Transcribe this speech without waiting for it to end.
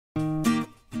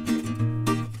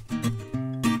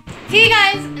Hey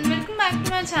guys, and welcome back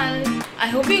to my channel. I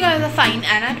hope you guys are fine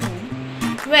and at home.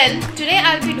 Well, today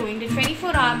I'll be doing the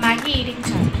 24-hour Maggi eating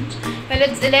challenge. Well,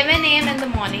 it's 11 AM in the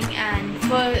morning, and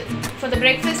for the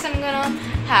breakfast I'm gonna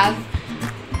have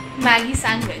Maggi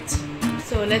sandwich.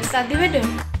 So let's start the video.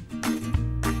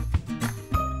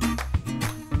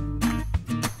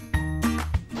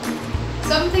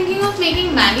 So I'm thinking of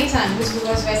making Maggi sandwich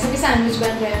because वैसे भी sandwich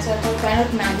बन रहे हैं, so I thought why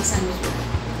not Maggi sandwich.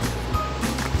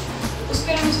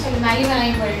 उसके लिए मुझे पहले Maggi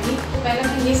बनानी पड़ेगी, तो पहले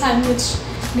मैं ये सैंडविच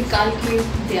निकाल के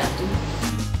दे आती हूँ।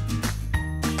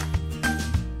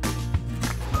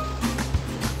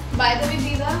 By the way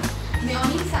these are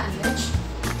mayonnaise sandwich.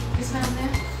 इसमें हमने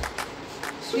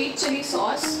sweet chilli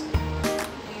sauce,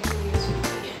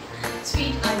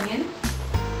 sweet onion,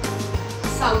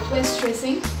 south west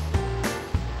dressing,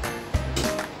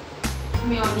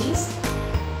 mayonnaise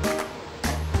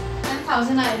and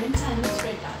 1000 iron sandwich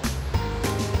bread डाला।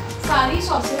 सारी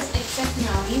सॉसेस एक्सेप्ट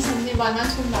मेयोनीज हमने 1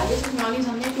 स्पून डाली, तो मेयोनीज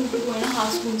हमने 2 to 2.5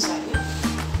 स्पून डाली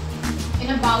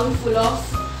इन a bowl full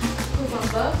of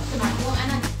cucumber, tomato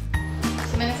and onion.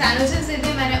 तो मैंने सैंडविचेस दे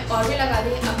दिए, मैंने और भी लगा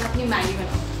दिए। अब मैं अपनी मैगी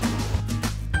बनाऊँ।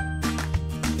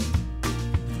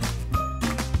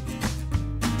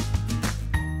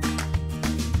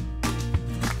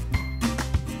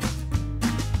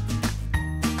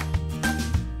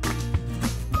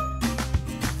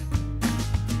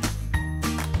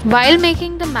 While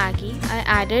making the Maggi, I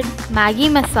added Maggi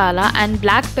masala and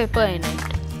black pepper in it.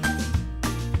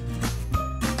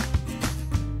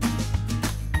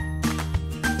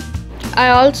 I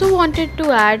also wanted to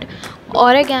add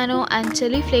oregano and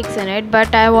chili flakes in it,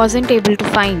 but I wasn't able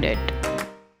to find it.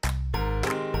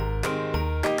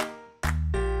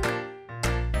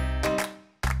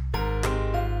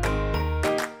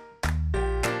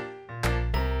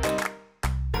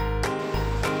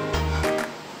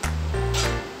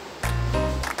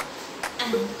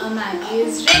 Maggi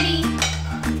is ready.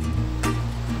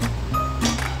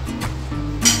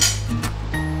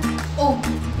 Oh,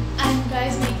 and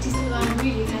guys, मैं एक चीज़ बताना भूल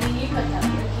गई। मैंने ये पता था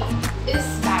कि इस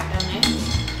बैटर में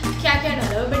क्या क्या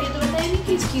डाला है, बट ये तो बताया नहीं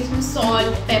कि इस चीज़ में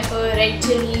सॉल्ट, पेपर, रेड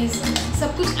चिलीज सब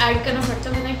कुछ ऐड करना पड़ता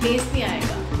है, वरना टेस्ट नहीं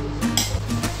आएगा।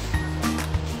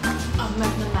 अब मैं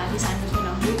अपना मैगी सैंडविच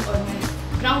बनाऊंगी और मैं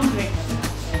ब्राउन ब्रेड बनाऊंगी।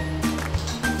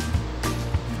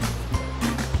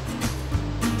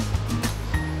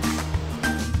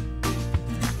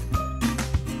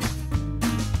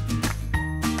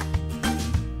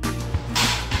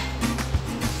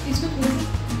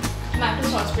 टमाटो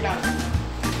सॉस भी डाल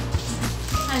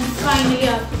एंड फाइनली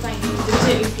आपको फाइनली मुझे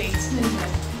चिली फ्लेक्स मिल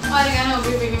गए। और अगर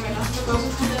अभी भी नहीं मिला तो उसको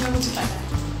खाने में मुझे पता है।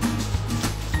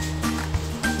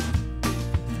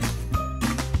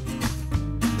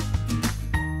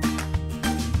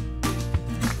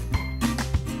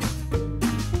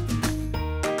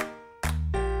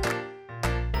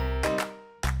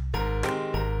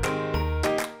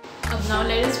 अब now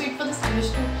let us wait for the sandwich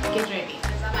to get ready.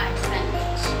 This is a Maggi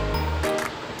sandwich.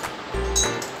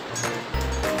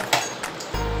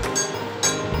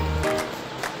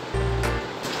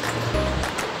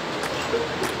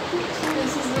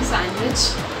 Sandwich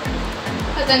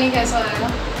पता नहीं कैसा होगा,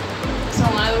 तो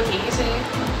हमारा वो ठीक ही चाहिए।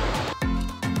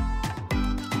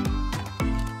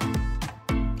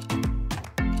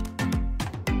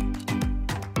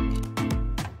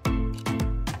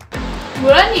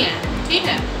 बुरा नहीं है, ठीक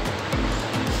है।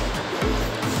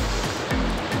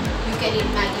 You can eat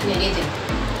Maggi in anything.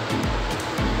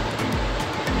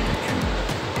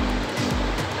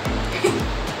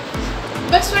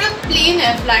 बस थोड़ा प्लेन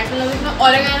है, फ्लैट, मतलब इसमें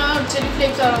ऑरेगानो और चिली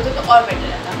फ्लेक्स और होते तो और बेटर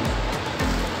रहता।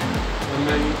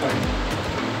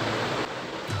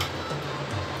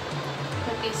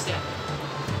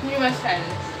 ये मस्त है।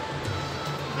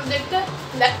 अब देखते हैं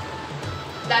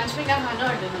लंच में क्या खाना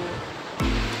और डिनर में।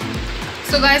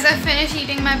 So guys, I finished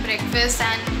eating my breakfast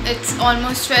and it's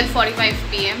almost 12:45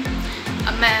 PM.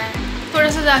 अब मैं थोड़ा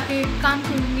सा जाके काम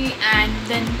करूँगी एंड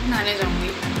देन नहाने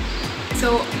जाऊँगी। So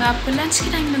मैं आपको लंच के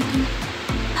टाइम मिलती हूँ।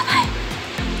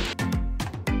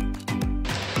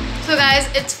 So guys,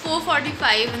 it's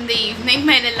 4:45 in the evening.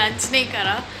 मैंने लंच नहीं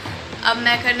करा, अब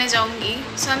मैं करने जाऊँगी।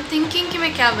 So I'm thinking कि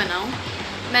मैं क्या बनाऊँ।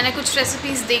 मैंने कुछ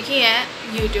रेसिपीज़ देखी हैं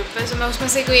YouTube पे, so मैं उसमें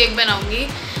से कोई एक बनाऊँगी।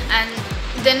 एंड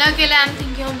डिनर के लिए I'm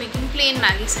thinking of making plain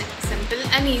Maggi, simple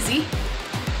and easy.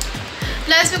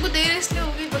 Plus मेरे को देर इसलिए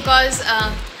होगी बिकॉज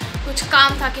कुछ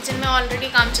काम था किचन में, ऑलरेडी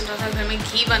काम चल रहा था, घर में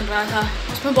घी बन रहा था,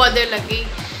 उसमें बहुत देर लग गई।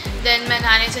 देन मैं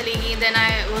नहाने चली गई, then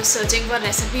I was searching for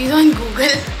recipes on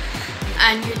Google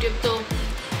and YouTube. तो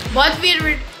बहुत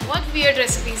वियर्ड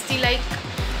रेसिपीज़ थी, लाइक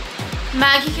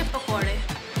मैगी के पकौड़े,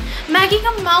 मैगी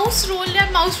का माउस रोल, या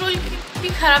माउस रोल भी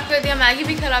ख़राब कर दिया, मैगी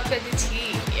भी ख़राब कर दी थी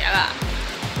गया।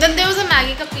 Then there was a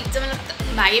Maggi का पिज़्ज़ा,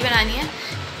 मतलब मैगी बनानी है,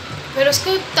 फिर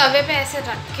उसको तवे पे ऐसे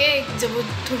रख के जब वो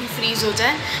थोड़ी फ्रीज़ हो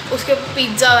जाए उसके ऊपर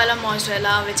पिज़्ज़ा वाला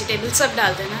मोज़रेला वेजिटेबल सब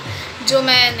डाल देना, जो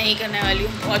मैं नहीं करने वाली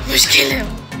हूँ, बहुत मुश्किल है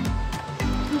वो।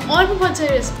 और भी बहुत सारी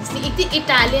रेसिपीज थी। एक थी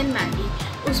इटालियन मैगी,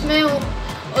 उसमें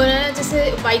उन्होंने जैसे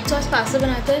वाइट सॉस पास्ता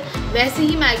बनाते हैं वैसे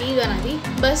ही मैगी बना दी,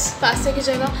 बस पास्ता की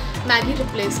जगह मैगी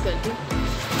रिप्लेस कर दी।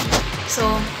 सो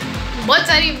बहुत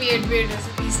सारी वियर्ड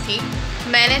रेसिपीज़ थी।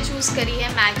 मैंने चूज़ करी है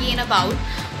मैगी इन अ बाउल,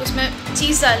 उसमें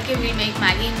चीज़ डाल के we make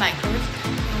Maggi in microwave.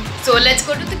 So let's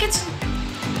go to the kitchen.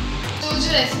 तो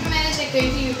जो रेसिपी मैंने चेक करी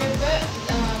थी यूट्यूब पर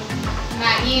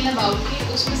मैगी इन अ बाउल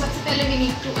की, उसमें सबसे पहले we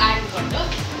need to add water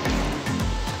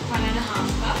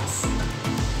 1.5 cups.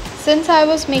 Since I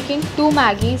was making 2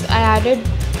 Maggies, I added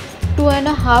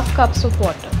 2.5 cups of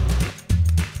water.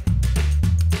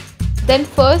 Then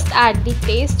first add the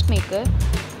taste maker.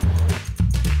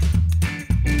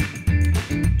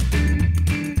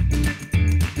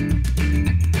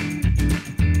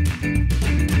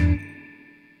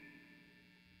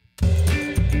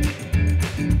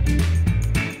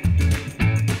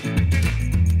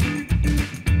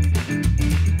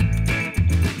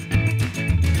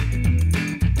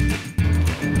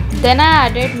 Then I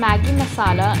added Maggi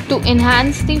masala to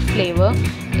enhance the flavor.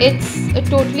 It's a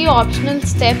totally optional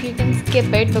step, you can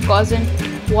skip it because it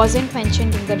wasn't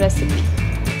mentioned in the recipe.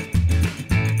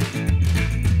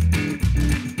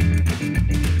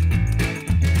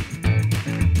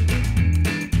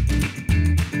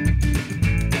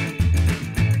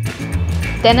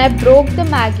 Then I broke the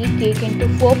Maggi cake into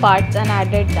 4 parts and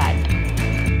added that.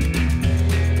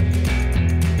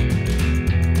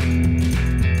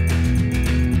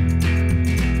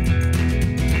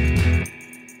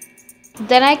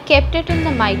 Then I kept it in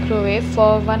the microwave for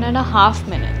 1.5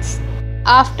 minutes.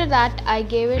 After that, I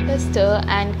gave it a stir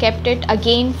and kept it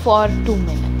again for 2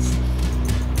 minutes.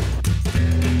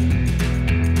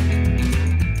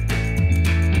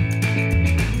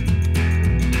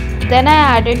 Then I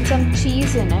added some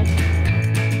cheese in it.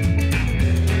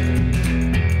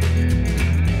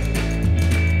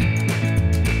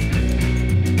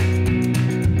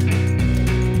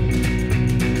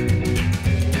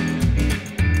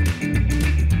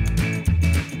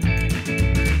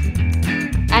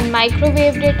 And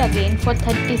microwaved it again for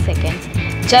 30 seconds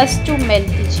just to melt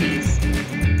the cheese.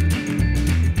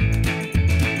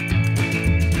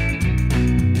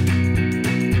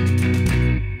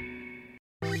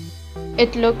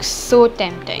 It looks so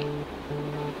tempting.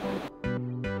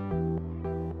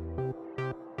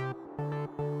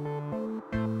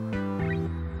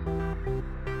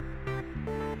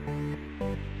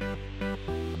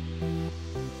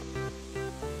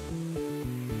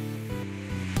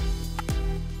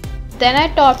 Then I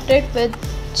topped it with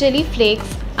chili flakes.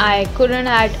 I couldn't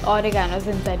add oregano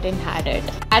since I didn't have it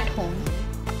at home.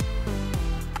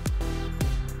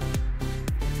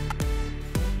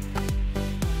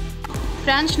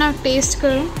 Friends, now taste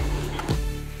karo.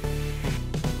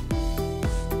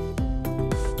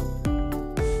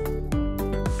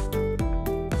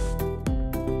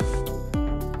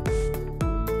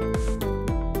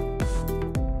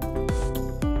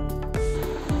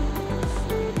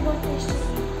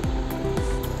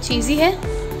 चीज़ी है,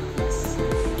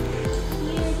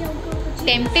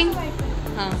 tempting,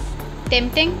 हाँ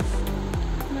tempting,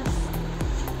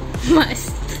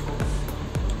 मस्त।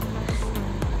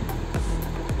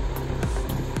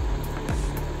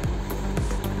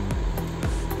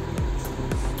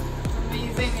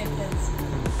 Amazing it is.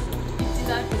 इतनी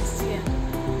ज़्यादा tasty है।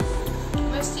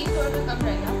 बस चीज़ थोड़ा सा कम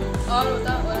रहेगा और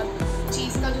होता, और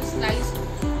चीज़ का जो स्लाइस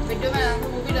वीडियो में आया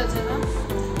वो भी डल जाएगा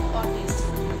और टेस्टी।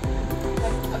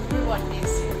 बहुत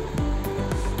टेस्टी है।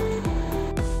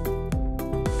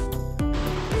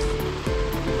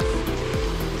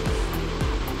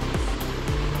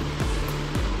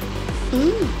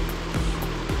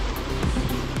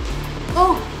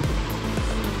 Oh,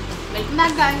 welcome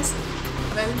back guys.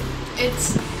 Well, it's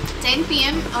 10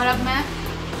 PM और अब मैं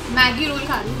मैगी रोल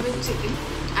खा रही हूँ विद चिकन।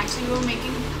 एक्चुअली वो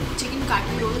मेकिंग चिकन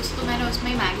काटी रोल्स, तो मैंने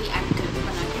उसमें मैगी ऐड करके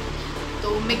बना के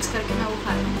तो मिक्स करके मैं वो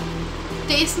खा रही हूँ।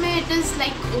 टेस्ट में इट इज़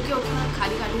लाइक ओके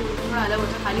खाली थोड़ा अलग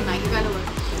होता है, खाली मैगी का अलग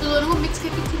होता है, तो दोनों को मिक्स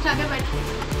करके ठीक ठाक बैठ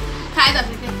खाया जा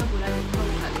सकते हैं। तो पूरा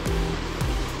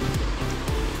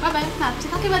बाय बाय, मैं आपसे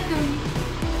खा के बात करूँगी।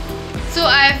 So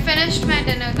I finished my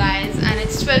dinner guys and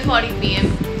it's 12:40 PM.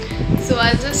 So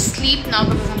I'll just sleep now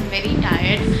because I'm very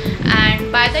tired,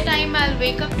 and by the time I'll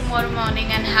wake up tomorrow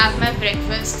morning and have my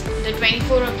breakfast, the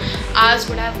 24 hours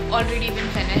would have already been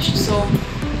finished. So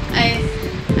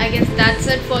I guess that's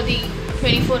it for the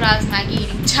 24 hours Maggi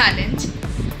eating challenge.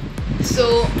 So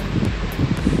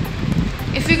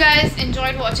If you guys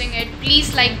enjoyed watching it,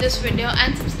 please like this video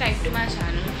and subscribe to my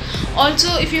channel.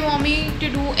 Also, if you want me to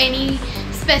do any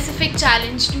specific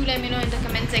challenge, do let me know in the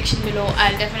comment section below.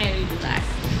 I'll definitely do that.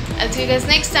 I'll see you guys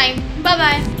next time. Bye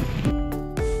bye.